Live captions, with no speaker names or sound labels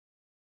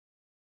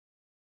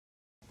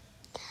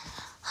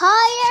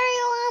Hi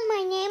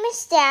everyone, my name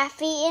is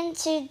Daffy, and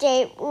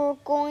today we're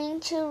going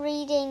to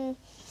read a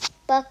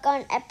book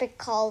on epic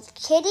called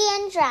Kitty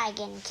and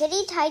Dragon.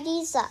 Kitty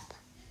tidies up.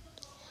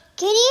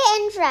 Kitty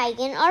and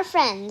Dragon are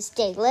friends.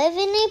 They live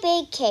in a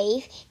big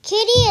cave.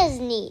 Kitty is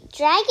neat.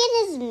 Dragon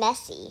is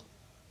messy.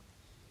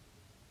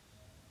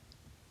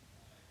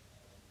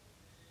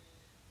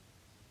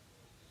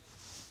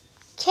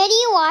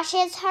 Kitty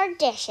washes her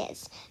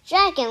dishes.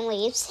 Dragon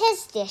leaves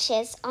his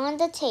dishes on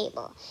the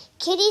table.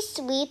 Kitty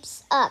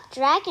sweeps up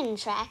Dragon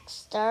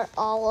tracks dirt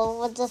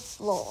all over the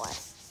floor.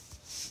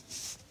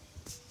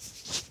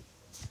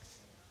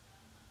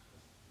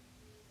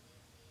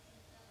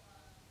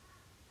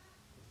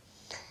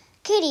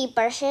 Kitty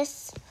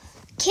brushes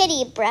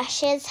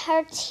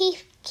her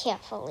teeth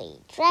carefully.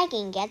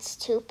 Dragon gets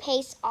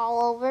toothpaste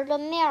all over the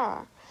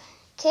mirror.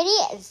 Kitty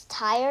is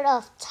tired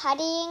of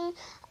tidying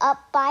up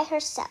by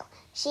herself.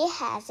 She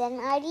has an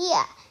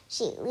idea.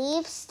 She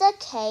leaves the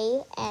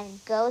cave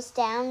and goes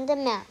down the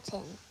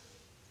mountain.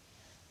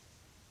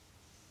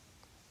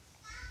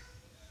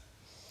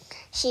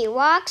 She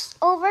walks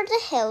over the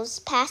hills,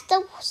 past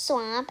the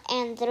swamp,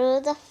 and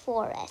through the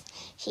forest.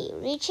 She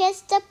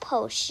reaches the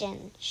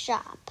potion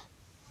shop.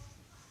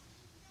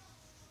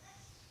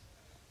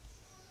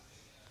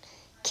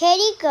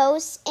 Kitty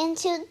goes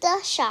into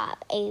the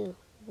shop. A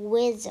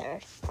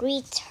wizard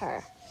greets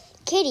her.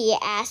 Kitty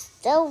asks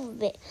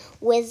the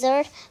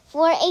wizard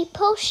for a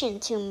potion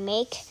to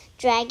make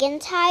Dragon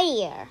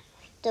tidier.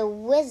 The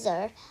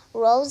wizard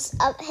rolls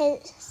up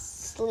his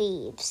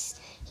sleeves.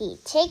 He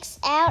takes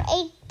out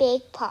a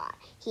big pot.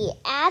 He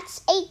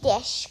adds a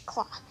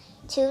dishcloth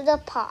to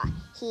the pot.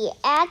 He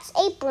adds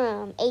a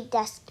broom, a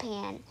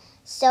dustpan,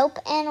 soap,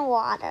 and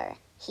water.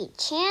 He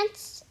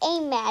chants a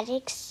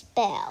magic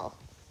spell.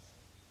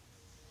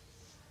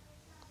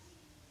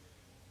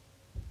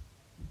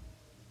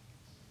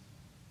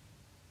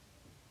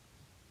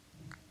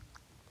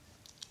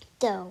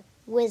 The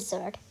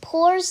wizard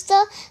pours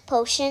the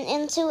potion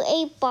into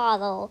a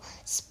bottle.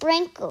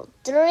 Sprinkle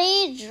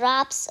 3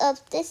 drops of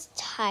this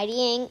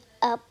tidying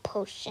up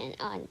potion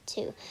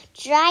onto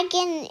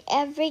Dragon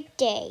every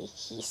day,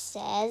 he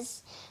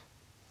says.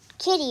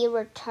 Kitty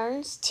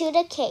returns to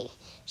the cave.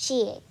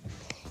 She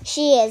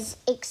is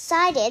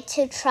excited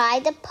to try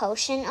the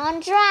potion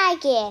on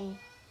Dragon.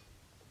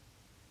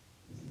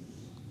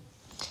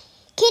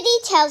 Kitty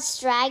tells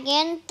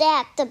Dragon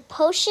that the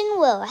potion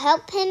will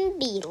help him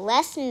be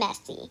less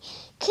messy.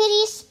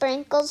 Kitty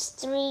sprinkles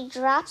 3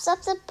 drops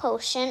of the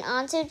potion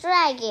onto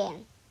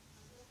Dragon.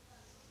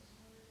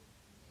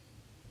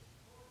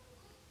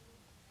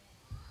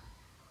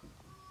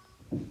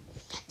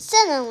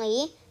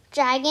 Suddenly,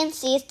 Dragon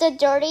sees the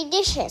dirty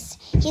dishes.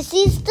 He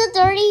sees the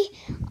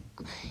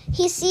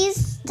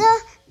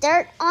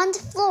dirt on the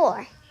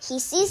floor. He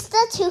sees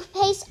the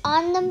toothpaste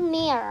on the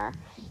mirror.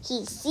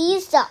 He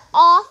sees the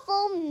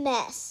awful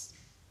mess.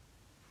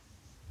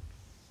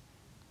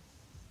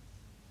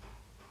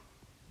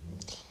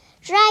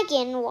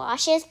 Dragon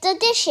washes the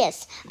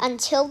dishes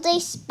until they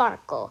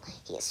sparkle.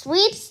 He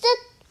sweeps the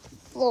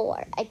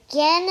floor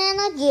again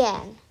and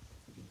again.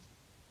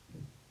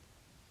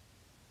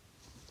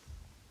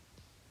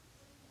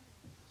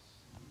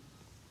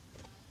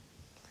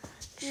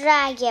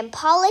 Dragon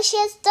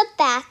polishes the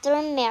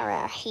bathroom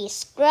mirror. He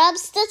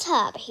scrubs the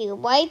tub. He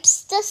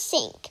wipes the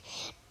sink.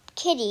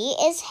 Kitty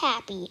is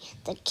happy.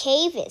 The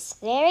cave is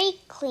very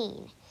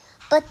clean.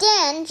 But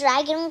then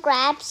Dragon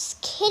grabs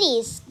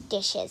Kitty's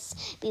dishes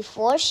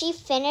before she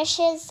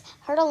finishes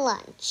her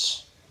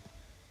lunch.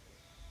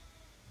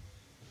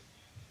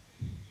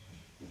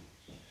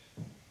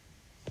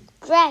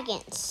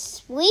 Dragon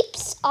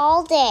sweeps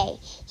all day.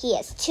 He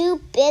is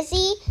too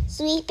busy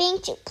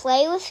sweeping to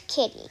play with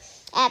Kitty.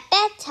 At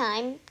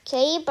bedtime,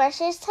 Kitty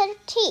brushes her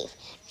teeth.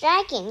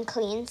 Dragon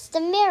cleans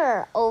the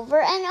mirror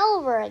over and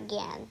over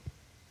again.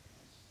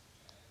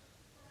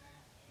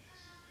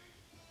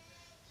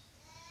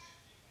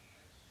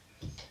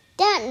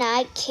 That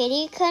night,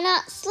 Kitty could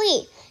not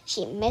sleep.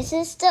 She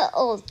misses the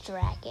old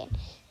dragon.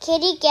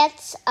 Kitty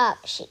gets up.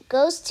 She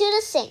goes to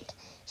the sink.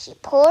 She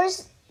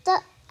pours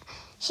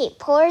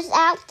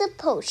out the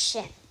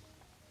potion.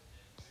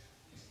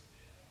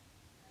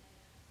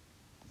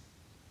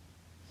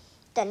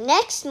 The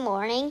next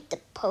morning, the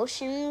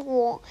potion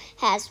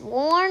has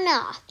worn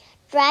off.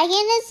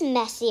 Dragon is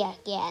messy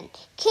again.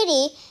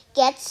 Kitty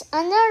gets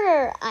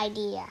another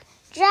idea.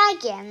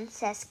 Dragon,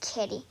 says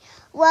Kitty,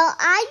 "While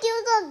I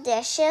do the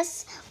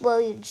dishes,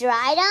 will you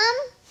dry them?"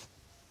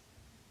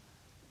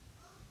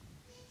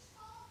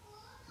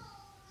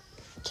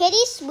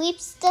 Kitty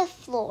sweeps the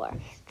floor.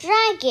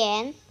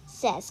 "Dragon,"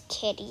 says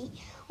Kitty,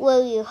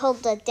 "will you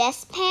hold the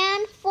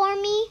dustpan for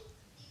me?"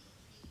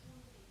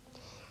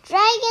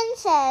 Dragon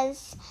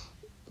says,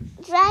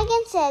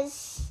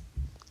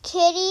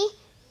 Kitty,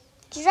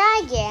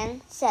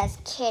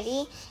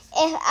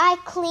 "if I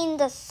clean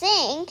the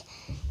sink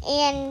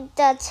and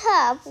the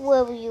tub,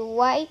 will you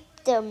wipe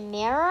the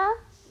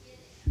mirror?"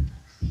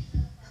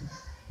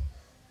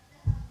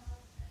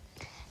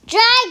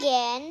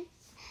 Dragon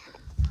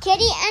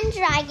Kitty and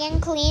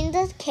Dragon clean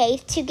the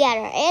cave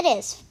together. It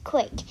is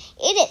quick.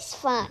 It is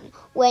fun.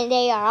 When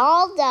they are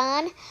all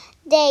done,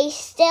 they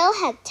still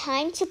have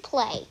time to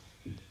play.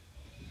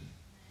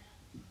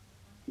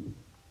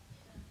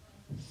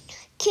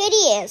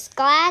 Kitty is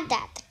glad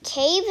that the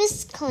cave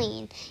is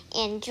clean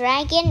and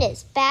Dragon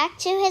is back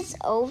to his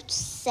old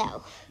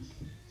self.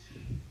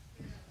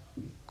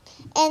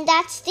 And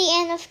that's the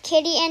end of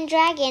Kitty and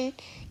Dragon.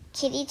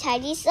 Kitty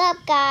tidies up,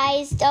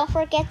 guys. Don't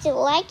forget to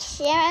like,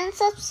 share, and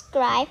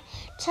subscribe.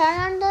 Turn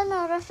on the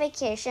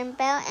notification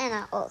bell, and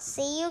I will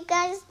see you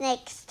guys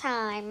next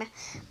time.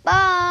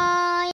 Bye!